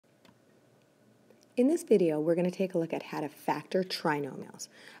In this video, we're going to take a look at how to factor trinomials.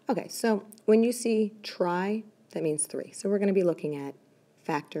 Okay, so when you see tri, that means 3. So we're going to be looking at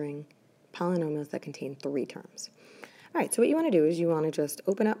factoring polynomials that contain 3 terms. All right, so what you want to do is you want to just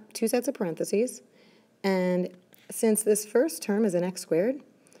open up 2 sets of parentheses, and since this first term is an x squared,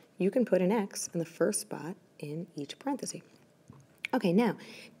 you can put an x in the first spot in each parenthesis. Okay, now,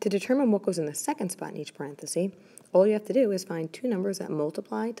 to determine what goes in the second spot in each parenthesis, all you have to do is find 2 numbers that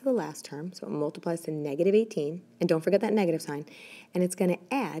multiply to the last term, so it multiplies to negative 18, and don't forget that negative sign, and it's going to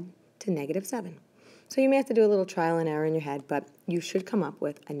add to negative 7. So you may have to do a little trial and error in your head, but you should come up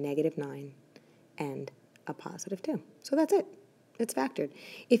with a negative 9 and a positive 2. So that's it. It's factored.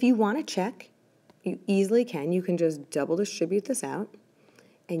 If you want to check, you easily can. You can just double distribute this out,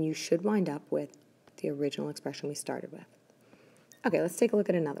 and you should wind up with the original expression we started with. Okay, let's take a look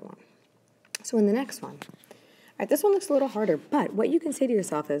at another one. So in the next one, all right, this one looks a little harder, but what you can say to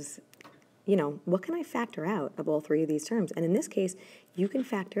yourself is, you know, what can I factor out of all 3 of these terms? And in this case, you can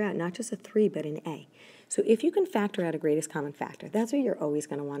factor out not just a 3, but an a. So if you can factor out a greatest common factor, that's what you're always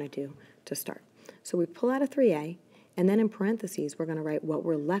going to want to do to start. So we pull out a 3a, and then in parentheses, we're going to write what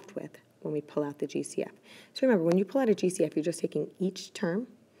we're left with when we pull out the GCF. So remember, when you pull out a GCF, you're just taking each term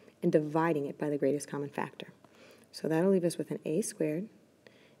and dividing it by the greatest common factor. So that'll leave us with an a squared,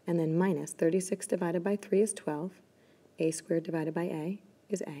 and then minus 36 divided by 3 is 12, a squared divided by a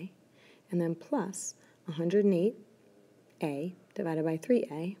is a, and then plus 108a divided by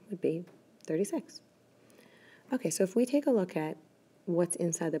 3a would be 36. Okay, so if we take a look at what's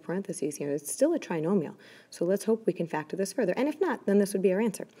inside the parentheses here, it's still a trinomial, so let's hope we can factor this further, and if not, then this would be our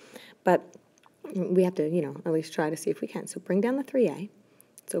answer. But we have to, you know, at least try to see if we can. So bring down the 3a,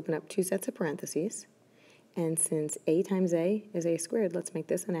 let's open up 2 sets of parentheses, and since a times a is a squared, let's make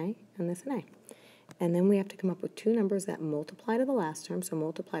this an a and this an a. And then we have to come up with 2 numbers that multiply to the last term, so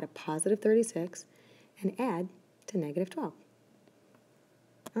multiply to positive 36 and add to negative 12.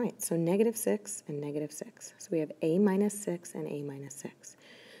 All right, so negative 6 and negative 6. So we have a minus 6 and a minus 6.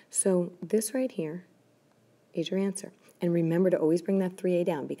 So this right here is your answer. And remember to always bring that 3a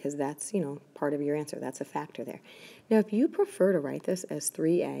down because that's, you know, part of your answer. That's a factor there. Now, if you prefer to write this as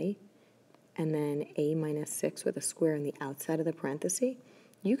 3a and then a minus 6 with a square on the outside of the parenthesis,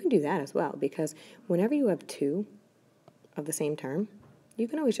 you can do that as well, because whenever you have 2 of the same term, you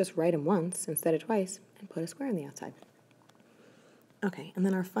can always just write them once instead of twice and put a square on the outside. Okay, and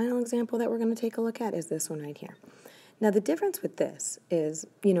then our final example that we're going to take a look at is this one right here. Now, the difference with this is,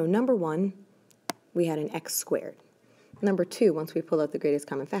 you know, number 1, we had an x squared. Number 2, once we pulled out the greatest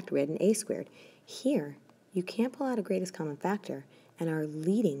common factor, we had an a squared. Here, you can't pull out a greatest common factor, and our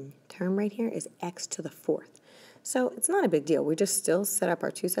leading term right here is x to the 4th. So it's not a big deal. We just still set up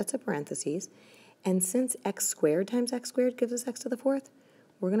our 2 sets of parentheses, and since x squared times x squared gives us x to the 4th,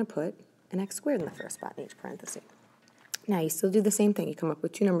 we're going to put an x squared in the first spot in each parenthesis. Now, you still do the same thing. You come up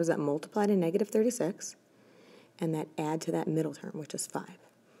with 2 numbers that multiply to negative 36 and that add to that middle term, which is 5.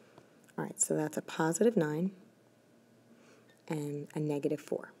 All right, so that's a positive 9 and a negative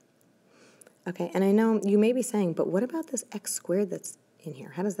 4. Okay, and I know you may be saying, but what about this x squared that's in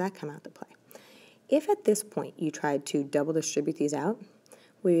here? How does that come out to play? If at this point you tried to double distribute these out,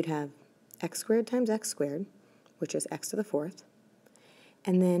 we would have x squared times x squared, which is x to the 4th,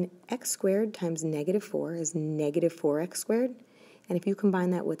 and then x squared times negative 4 is negative 4x squared, and if you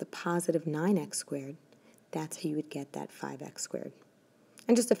combine that with a positive 9x squared, that's how you would get that 5x squared.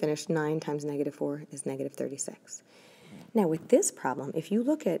 And just to finish, 9 times negative 4 is negative 36. Now with this problem, if you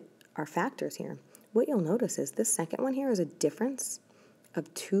look at our factors here, what you'll notice is this second one here is a difference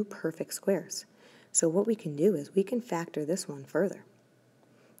of 2 perfect squares. So what we can do is we can factor this one further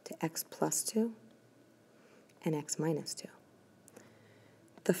to x plus 2 and x minus 2.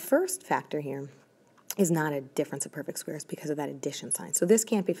 The first factor here is not a difference of perfect squares because of that addition sign. So this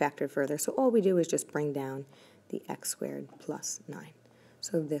can't be factored further. So all we do is just bring down the x squared plus 9.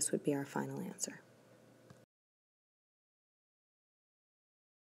 So this would be our final answer.